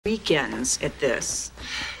weekends at this.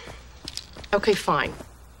 Okay, fine.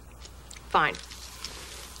 Fine.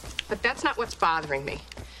 But that's not what's bothering me.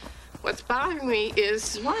 What's bothering me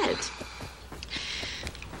is... What?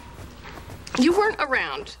 You weren't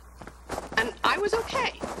around. And I was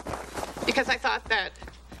okay. Because I thought that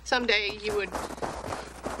someday you would...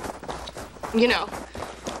 You know.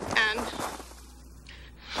 And...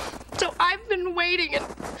 So I've been waiting, and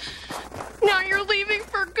now you're leaving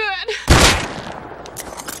for good.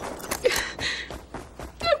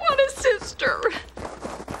 I want a sister.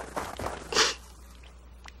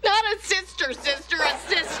 Not a sister, a sister.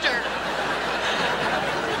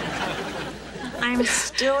 I'm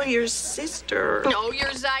still your sister. No,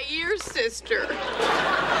 you're Zaire's sister.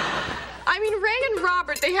 I mean, Ray and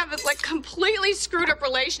Robert, they have a, completely screwed up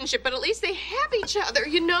relationship, but at least they have each other,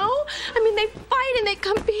 you know? I mean, they fight and they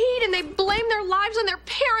compete and they blame their lives on their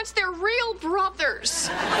parents. They're real brothers.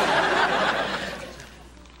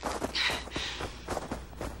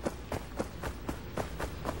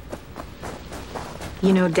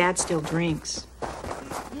 You know, Dad still drinks.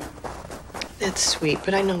 That's sweet,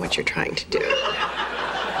 but I know what you're trying to do.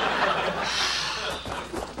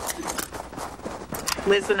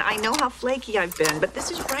 Listen, I know how flaky I've been, but this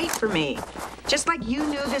is right for me. Just like you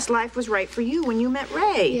knew this life was right for you when you met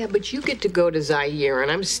Ray. Yeah, but you get to go to Zaire, and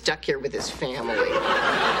I'm stuck here with his family.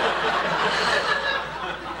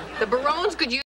 The Barones could use